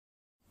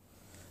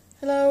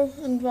Hello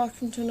and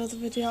welcome to another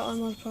video. I'm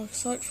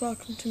ParkerSykes.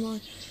 Welcome to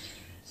my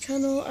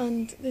channel,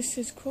 and this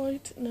is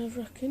quite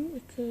nerve-wracking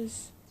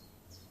because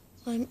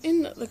I'm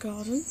in the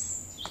garden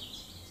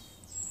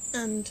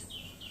and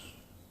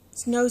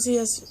as nosy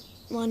as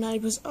my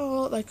neighbours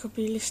are, they could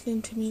be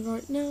listening to me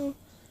right now.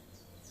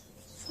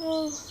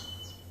 So,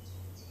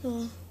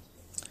 oh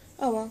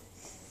well.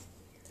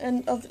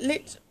 And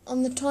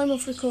on the time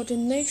of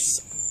recording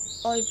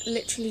this, I've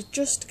literally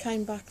just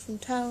came back from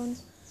town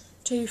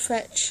to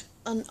fetch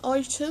an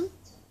item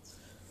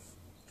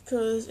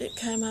because it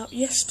came out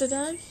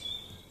yesterday.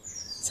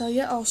 So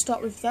yeah, I'll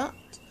start with that.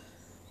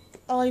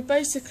 I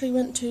basically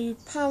went to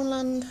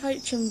Poundland,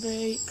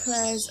 H&B,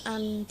 Claire's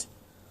and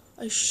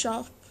a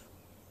shop.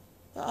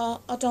 But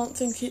I don't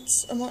think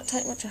it's... I might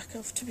take my jacket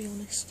off, to be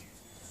honest.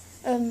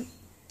 I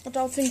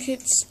don't think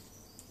it's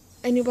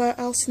anywhere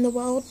else in the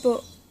world,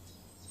 but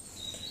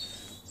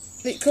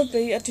it could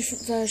be a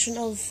different version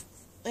of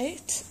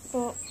it.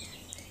 But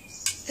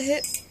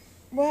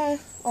where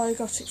I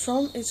got it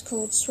from is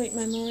called Sweet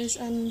Memories,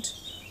 and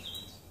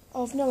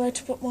I've nowhere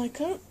to put my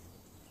coat.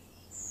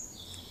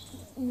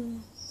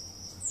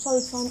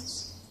 Sorry,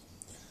 plants.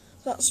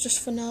 That's just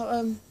for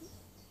now.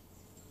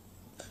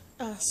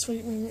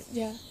 Sweet Memories,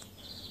 yeah.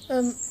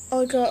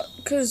 I got,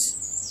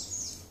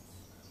 because,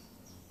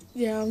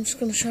 yeah, I'm just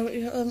going to show it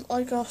you.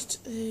 I got,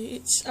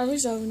 it's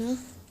Arizona,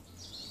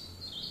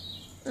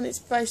 and it's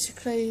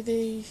basically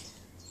the,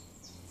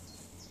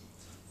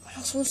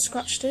 someone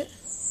scratched it.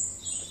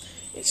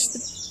 It's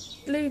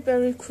the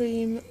blueberry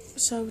cream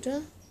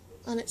soda,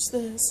 and it's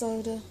the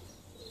soda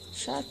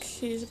shack.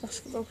 He's a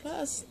basketball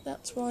player,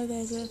 that's why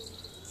there's a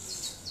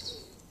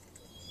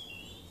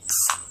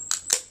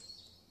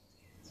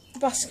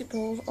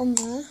basketball on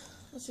there,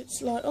 as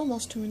it's like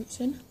almost 2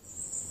 minutes in.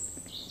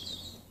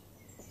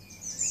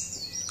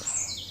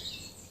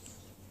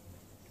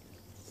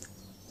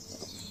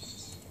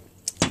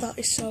 That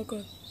is so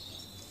good.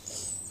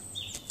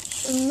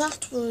 And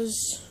that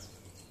was...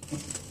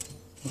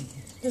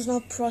 there's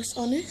no price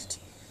on it,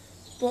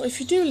 but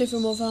if you do live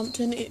in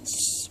Wolverhampton,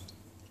 it's...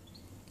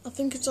 I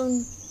think it's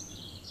on...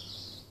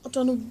 I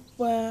don't know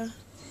where.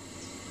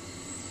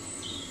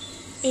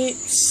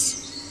 It's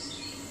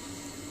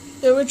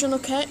the original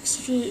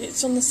cakes.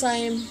 It's on the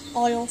same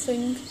aisle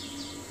thing.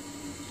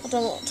 I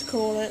don't know what to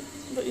call it,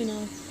 but you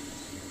know.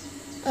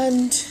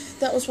 And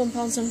that was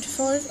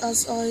 £1.75,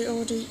 as I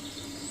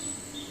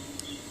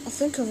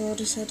think I've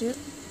already said it.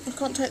 I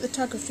can't take the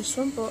tag of this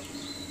one, but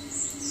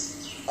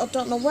I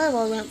don't know where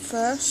I went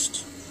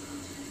first.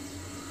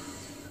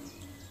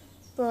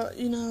 But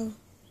you know,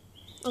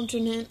 I'm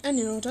doing it in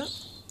any order.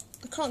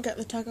 I can't get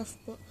the tag off,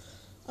 but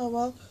oh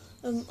well.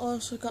 I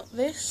also got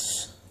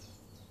this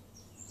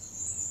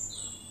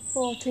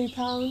for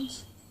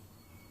 £2.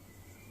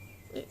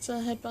 It's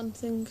a headband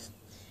thing.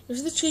 It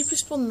was the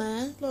cheapest one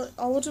there. Like,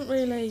 I wouldn't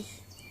really...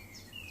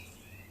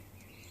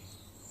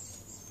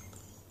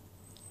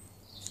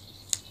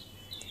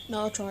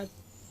 No, I tried.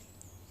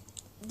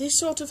 This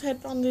sort of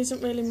headband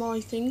isn't really my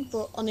thing,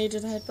 but I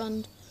needed a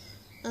headband,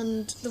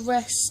 and the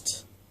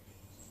rest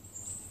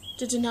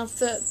didn't have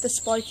the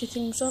spiky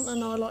things on,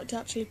 and I like to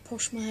actually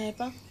push my hair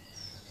back.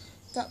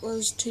 That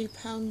was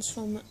 £2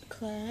 from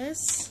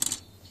Claire's.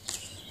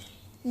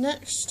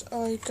 Next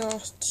I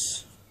got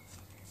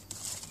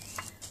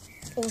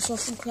also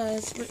from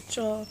Claire's, which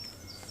are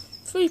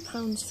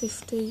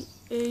 £3.50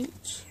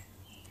 each.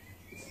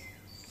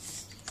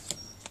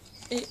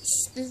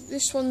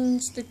 This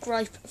one's the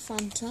grape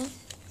Fanta.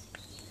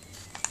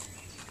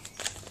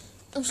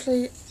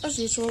 Actually, as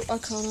usual, I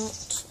can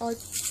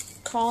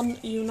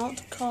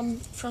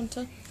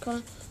Fanta.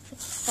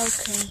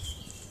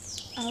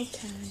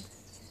 Okay.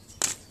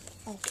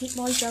 I'll keep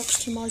my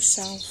jokes to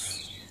myself.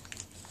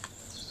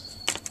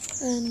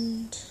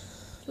 And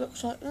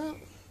looks like that.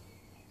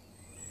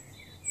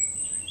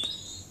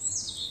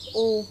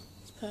 Oh,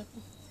 it's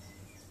purple.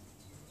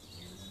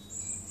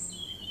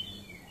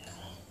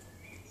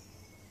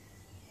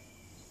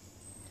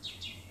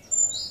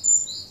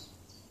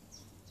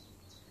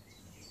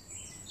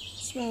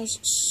 Smells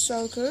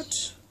so good,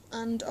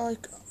 and I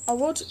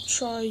would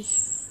try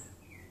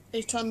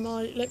it on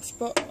my lips,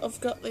 but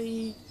I've got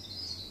the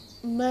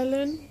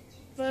melon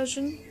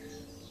version.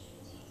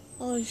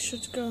 I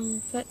should go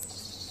and fetch.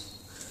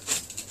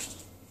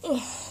 Oh, I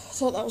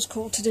thought that was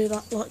cool to do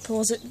that, like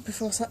pause it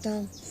before I sat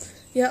down.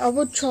 Yeah, I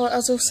would try,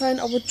 as I was saying,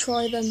 I would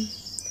try them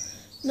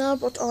now,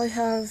 but I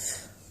have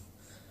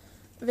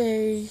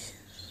the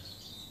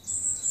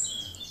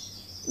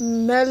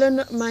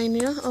Melon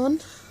Mania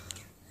on.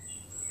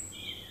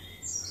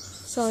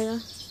 So yeah,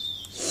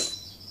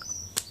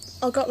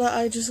 I got that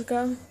ages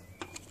ago,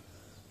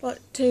 like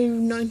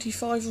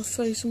 £2.95 or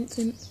 £3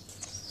 something.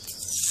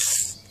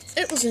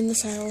 It was in the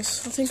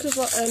sales. I think it was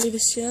like early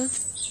this year.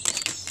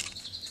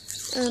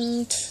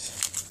 And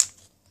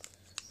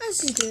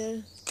as you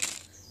do,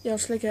 you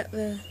actually get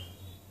the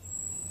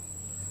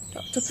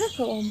Dr.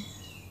 Pepper one.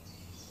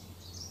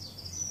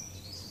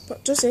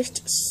 But does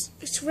it?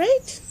 It's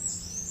red.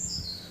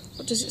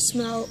 Or does it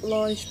smell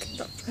like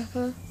Dr.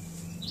 Pepper?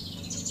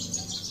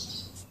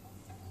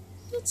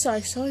 I'd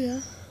say so,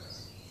 yeah.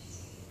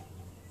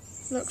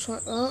 Looks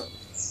like that.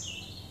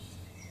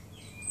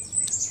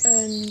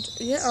 And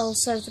yeah, I'll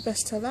save the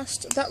best till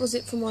last. That was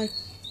it for my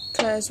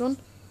Claire's one.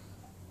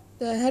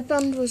 The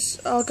headband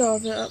I'll go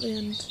over it at the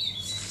end.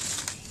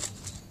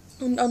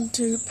 And on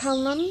to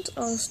Poundland.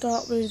 I'll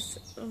start with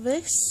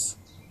this.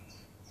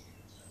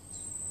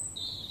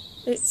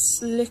 It's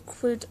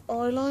liquid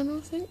eyeliner,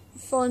 I think.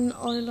 Fine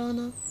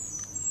eyeliner.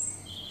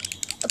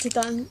 I did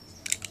that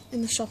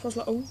in the shop. I was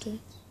like, oh dear.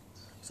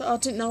 So I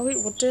didn't know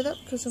it would do that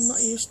because I'm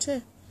not used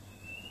to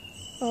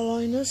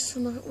eyeliners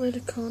and I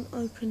really can't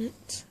open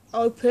it.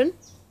 Open?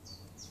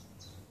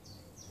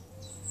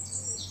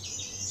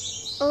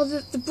 Oh,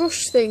 the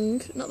brush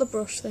thing, not the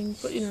brush thing,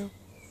 but you know.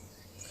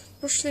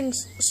 Brush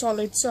thing's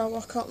solid, so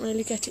I can't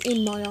really get it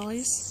in my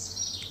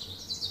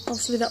eyes.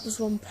 Obviously that was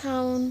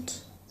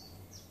 £1.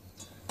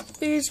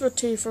 These were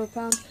 2 for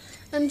 £1.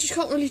 And you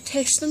can't really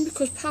test them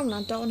because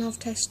Poundland don't have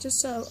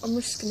testers, so I'm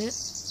risking it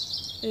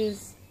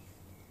with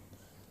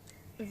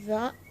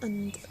that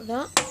and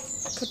that.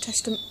 Could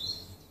test them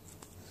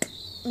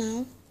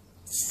now.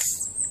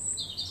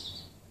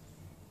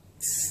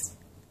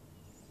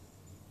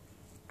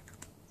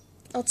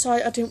 I'd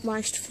say I didn't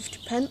waste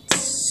 50p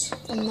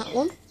on that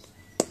one.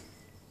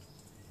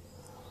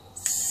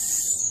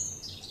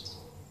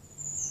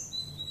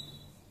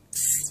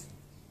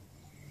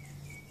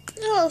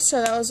 I'll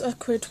say that was a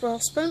quid well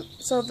spent.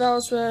 So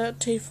those were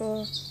 2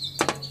 for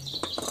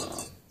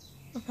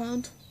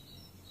 £1.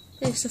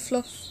 Piece of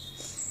fluff.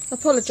 I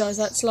apologise,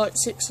 that's like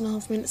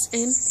 6.5 minutes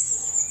in,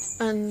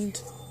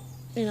 and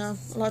you know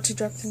I like to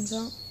drag things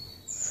out.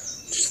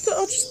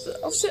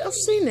 I've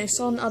seen this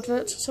on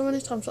adverts so many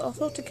times that I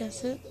thought to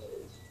get it.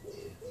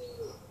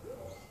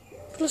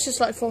 Plus it's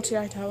like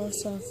 48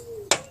 hours, so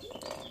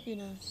you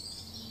know.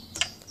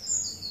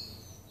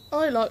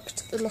 I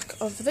liked the look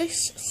of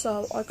this,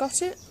 so I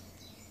got it.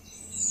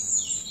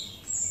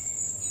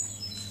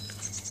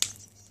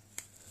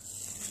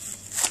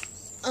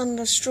 And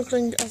I'm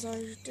struggling as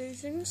I do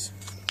things.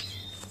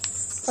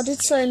 I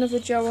did say in a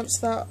video once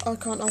that I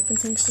can't open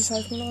things to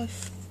save my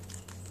life.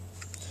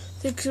 I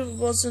think it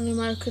was an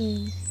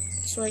American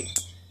sweet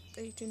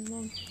eating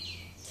one.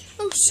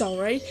 Oh,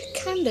 sorry,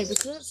 candy,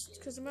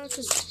 because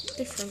America's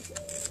different.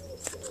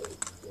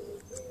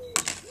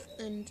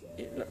 And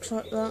it looks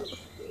like that.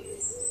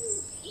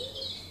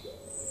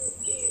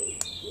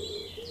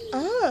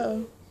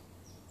 Oh.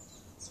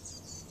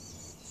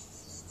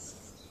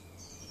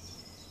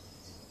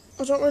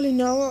 I don't really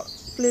know what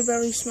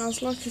blueberry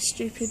smells like, as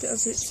stupid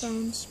as it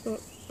sounds,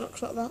 but it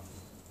looks like that.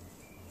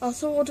 I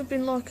thought it would have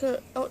been like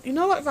you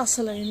know, like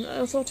Vaseline.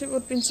 I thought it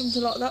would have been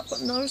something like that,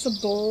 but no, it's a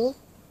ball.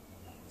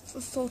 I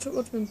thought it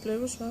would have been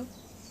blue as well.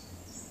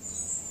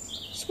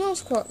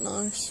 Smells quite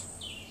nice.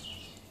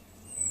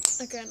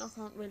 Again, I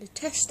can't really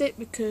test it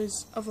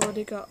because I've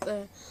already got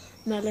the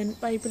Melon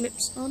Baby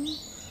Lips on.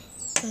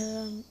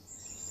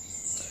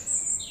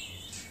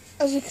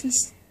 As you can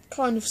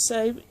kind of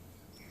see,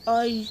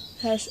 I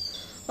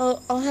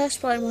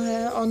hairspray my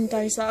hair on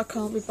days that I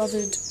can't be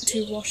bothered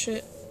to wash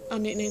it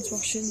and it needs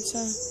washing, so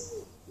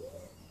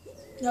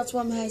that's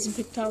why my hair's in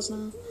pigtails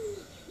now.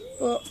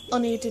 But I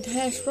needed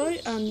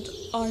hairspray and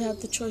I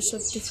had the choice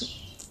of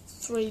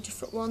 3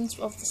 different ones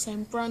of the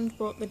same brand,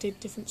 but they did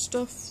different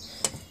stuff,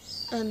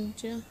 and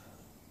yeah.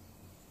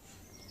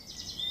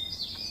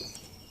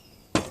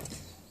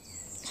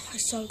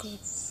 It's so good.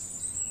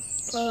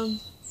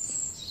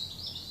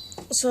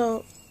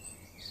 So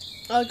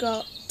I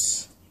got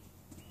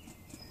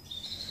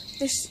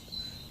this.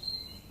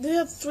 They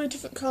have 3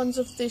 different kinds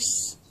of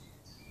this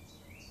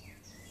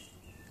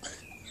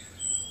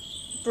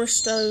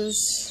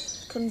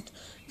Bristow's.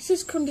 This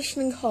is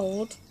conditioning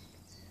hold,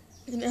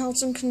 and it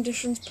holds and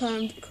conditions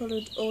permed,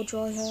 coloured or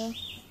dry hair.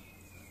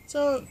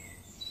 So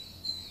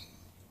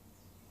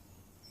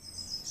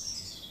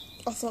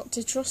I thought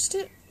to trust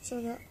it.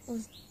 So that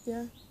was,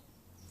 yeah.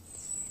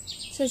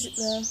 Says it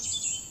there.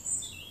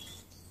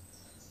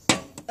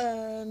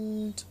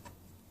 And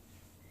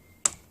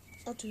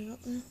I'll do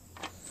that now.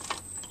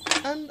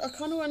 And I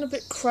kind of went a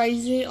bit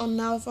crazy on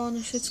nail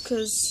varnishes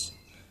because,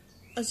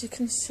 as you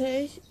can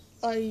see,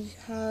 I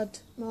had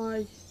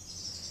my,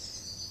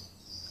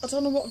 I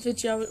don't know what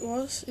video it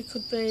was. It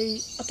could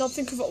be, I don't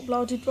think I've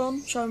uploaded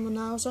one showing my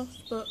nails off,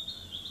 but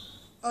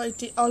I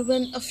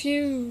went a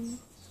few,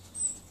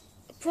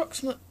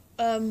 approximate,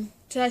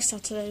 today's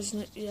Saturday,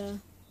 isn't it? Yeah.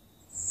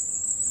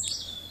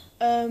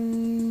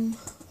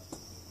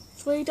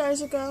 3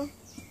 days ago.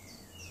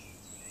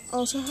 I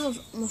also have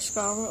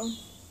mascara on.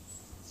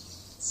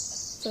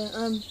 So,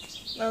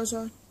 where was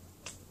I?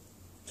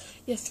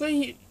 Yeah,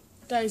 3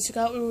 days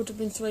ago, it would have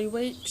been 3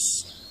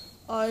 weeks.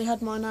 I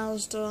had my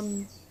nails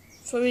done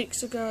 3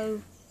 weeks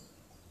ago.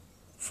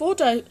 4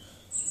 days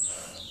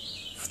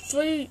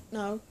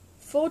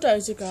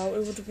ago, it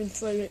would have been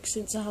 3 weeks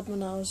since I had my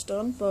nails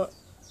done, but,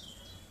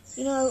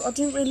 you know, I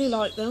didn't really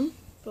like them,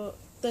 but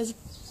there's a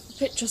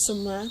picture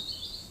somewhere.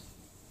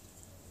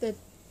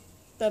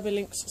 There'll be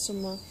links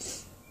somewhere.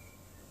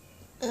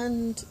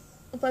 And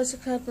I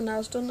basically had my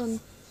nails done, and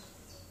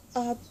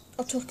I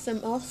took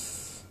them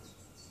off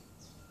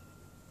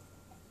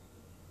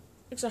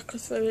exactly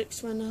 3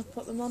 weeks when I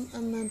put them on,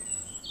 and then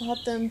I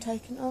had them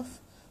taken off.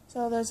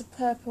 So there's a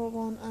purple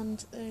one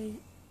and a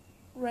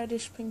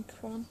reddish pink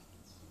one.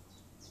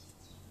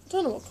 I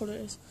don't know what colour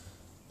it is.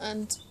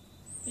 And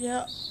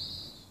yeah,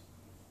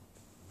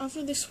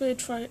 after this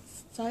weird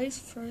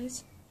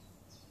phrase.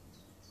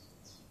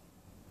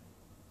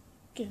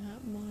 Get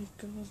out my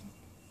garden.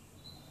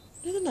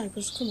 Do the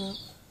neighbours come out?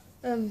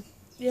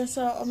 Yeah,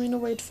 so I'm in a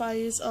weird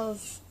phase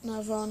of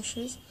nail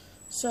varnishes.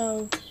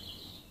 So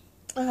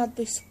I had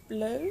this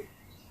blue.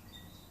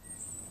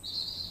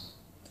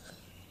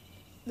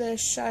 The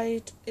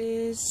shade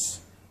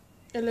is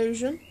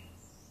Illusion.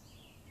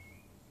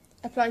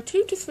 I apply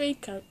 2 to 3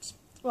 coats.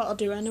 Well, I'll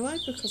do anyway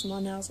because my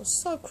nails are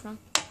so crap.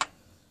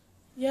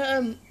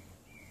 Yeah,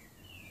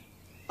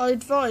 I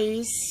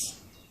advise.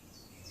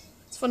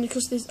 It's funny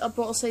because I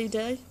bought a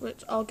CD,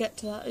 which I'll get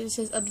to that. It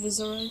says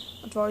advisory.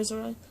 I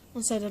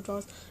said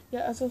advise.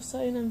 Yeah, as I was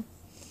saying,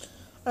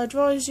 I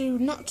advise you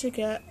not to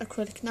get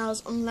acrylic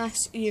nails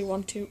unless you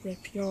want to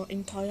rip your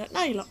entire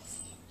nail off.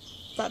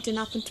 That didn't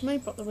happen to me,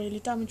 but they really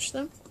damaged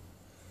them.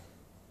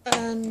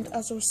 And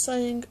as I was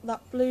saying,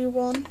 that blue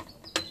one,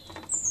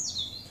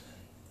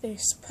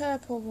 this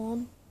purple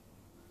one,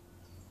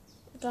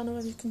 I don't know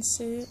whether you can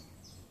see it,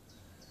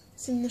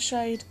 it's in the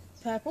shade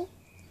purple.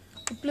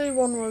 The blue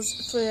one was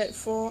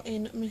 384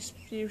 in Miss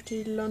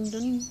Beauty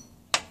London,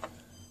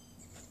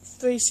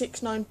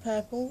 369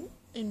 purple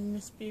in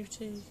Miss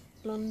Beauty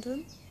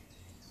London,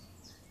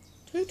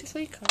 2 to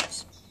 3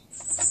 coats.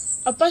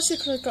 I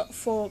basically got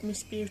 4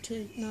 Miss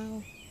Beauty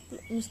now,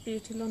 Miss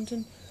Beauty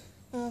London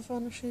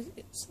varnishes.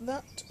 It's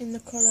that in the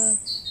colour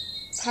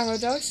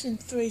Paradise in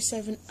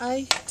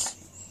 378.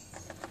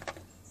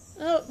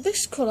 Now,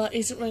 this colour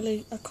isn't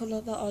really a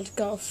colour that I'd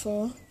go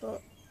for,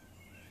 but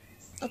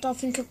I don't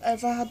think I've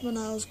ever had my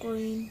nails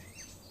green.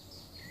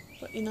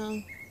 But you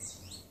know,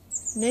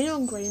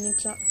 neon green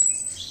exact.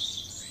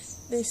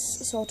 This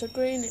sort of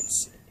green,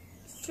 it's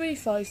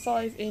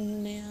 355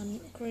 in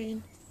neon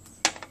green.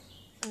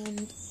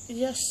 And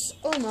yes,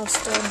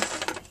 almost done.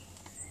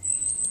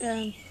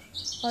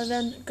 I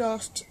then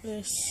got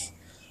this.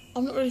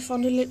 I'm not really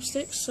fond of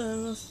lipsticks,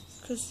 so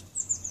because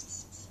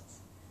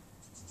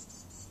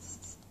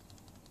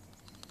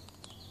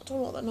I don't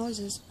know what that noise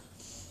is.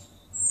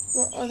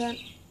 What I then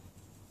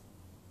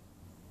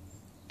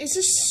is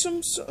this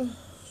some sort of?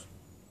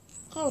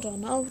 Hold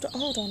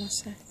on a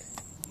sec.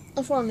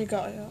 I finally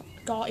got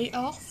it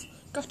off,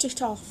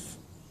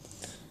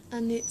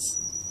 and it's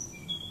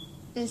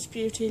Miss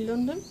Beauty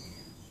London.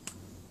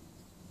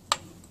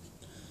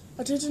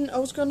 I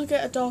was going to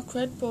get a dark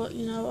red, but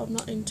you know, I'm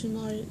not into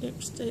my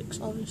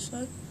lipsticks,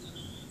 obviously.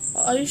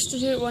 I used to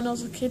do it when I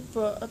was a kid,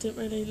 but I didn't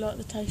really like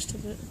the taste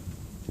of it.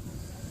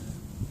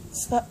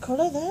 It's that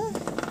colour there.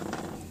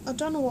 I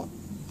don't know what.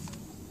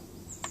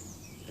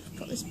 Let's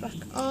put this back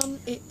on.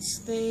 It's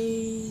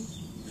the.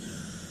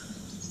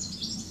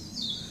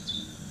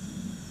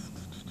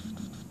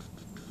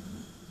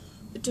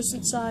 It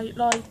doesn't say,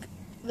 like,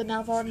 the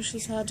nail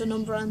varnishes had a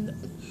number and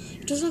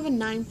it doesn't have a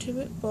name to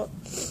it, but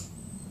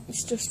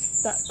it's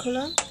just that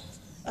colour.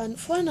 And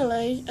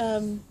finally,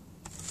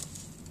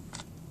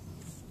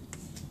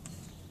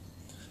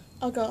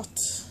 I got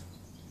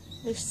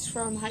this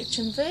from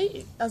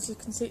HMV. As you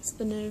can see, it's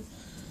the new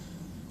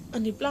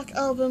Andy Black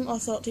album. I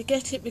thought to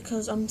get it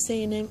because I'm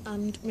seeing him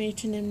and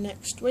meeting him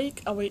next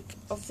week, a week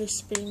of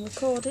this being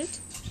recorded.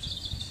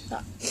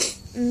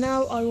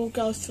 Now I will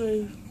go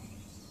through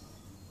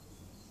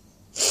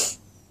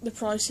the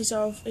prices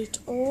of it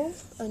all,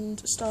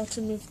 and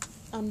starting with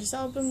Andy's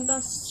album.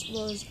 This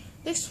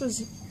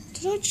was,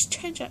 did I just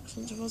change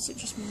accents or was it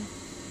just me?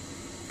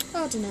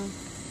 I don't know.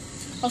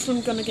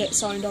 I'm going to get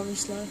signed,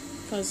 obviously,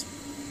 because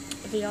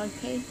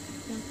VIP.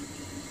 Yeah.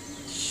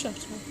 Shut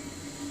up.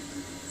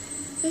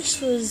 This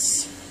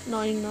was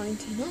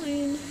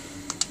 £9.99.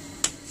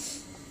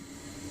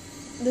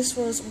 This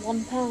was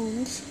 £1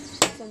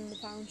 from the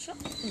pound shop.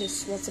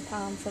 This was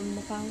 £1 from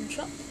the pound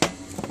shop.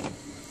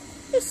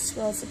 This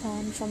was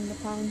 £1 from the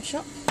pound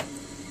shop.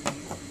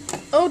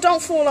 Oh,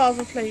 don't fall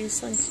over, please.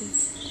 Thank you.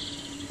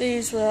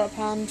 These were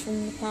 £1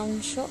 from the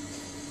pound shop.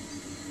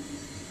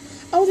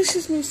 Oh, this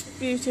is Miss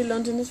Beauty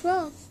London as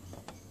well.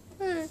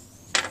 Hey.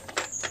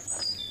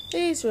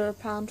 These were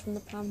 £1 from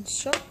the pound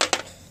shop.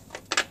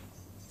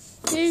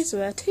 These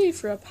were 2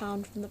 for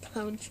 £1 from the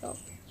pound shop.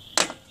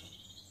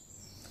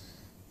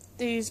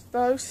 These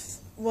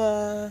both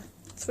were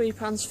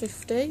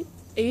 £3.50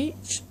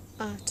 each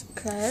at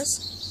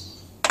Claire's.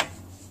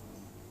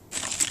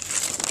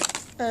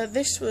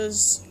 This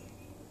was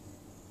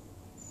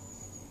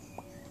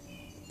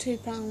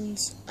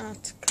 £2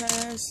 at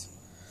Claire's.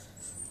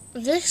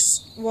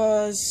 This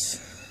was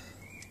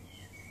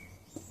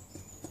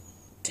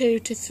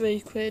 £2 to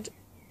 £3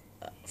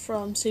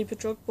 from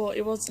Superdrug, but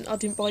it wasn't. I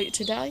didn't buy it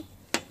today.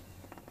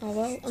 Oh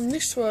well. And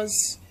this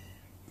was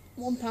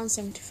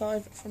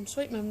 £1.75 from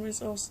Sweet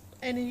Memories or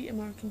any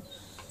American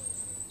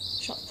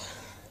shop.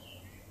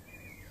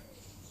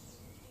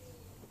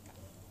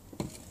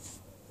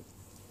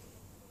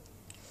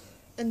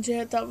 And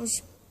yeah, that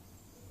was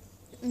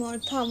my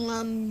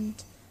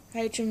Poundland,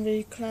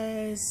 HMV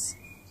Claire's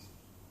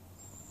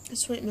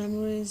Sweet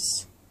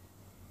Memories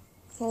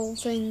whole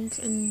thing,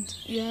 and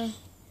yeah,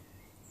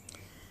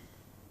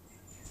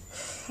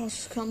 I was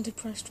just kind of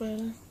depressed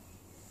really.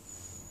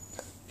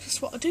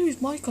 Just what I do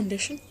with my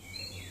condition.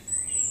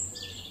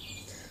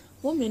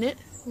 1 minute,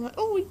 I'm like,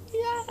 oh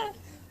yeah!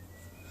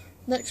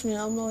 Next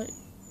minute I'm like,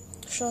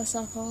 should I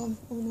self-harm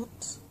or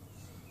not?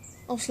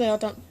 Obviously I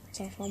don't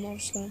self-harm,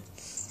 obviously.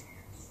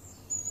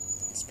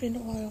 It's been a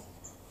while.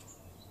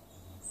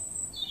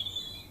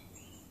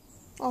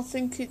 I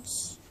think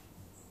it's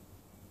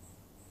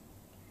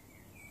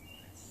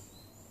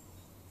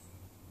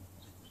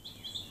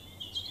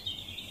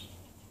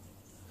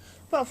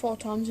about 4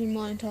 times in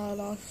my entire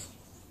life.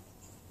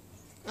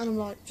 And I'm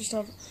like just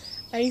over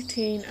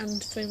 18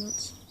 and 3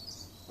 months.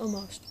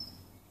 Almost.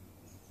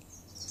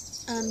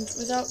 And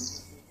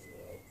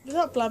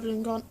without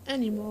blabbering on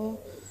anymore,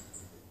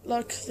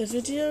 like the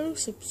video,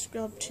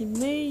 subscribe to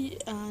me,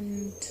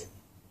 and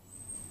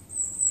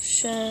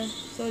share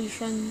with all your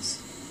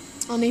friends.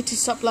 I need to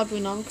stop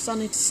blabbering on because I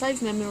need to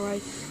save memory.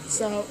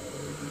 So,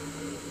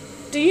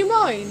 do you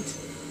mind?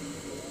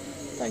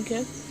 Thank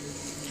you.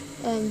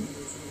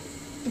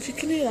 If you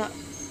can hear that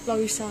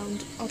blowy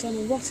sound, I don't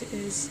know what it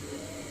is.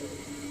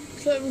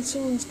 It's like when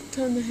someone's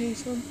turned the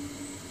heat on.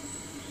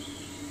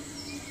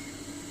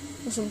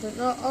 Or something,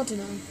 I don't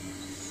know.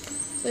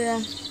 So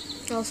yeah,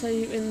 I'll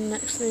see you in the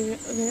next video.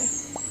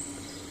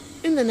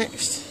 In the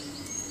next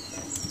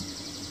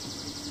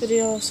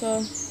video or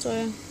so. So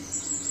yeah,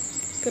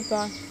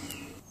 goodbye.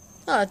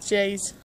 Ah, jeez.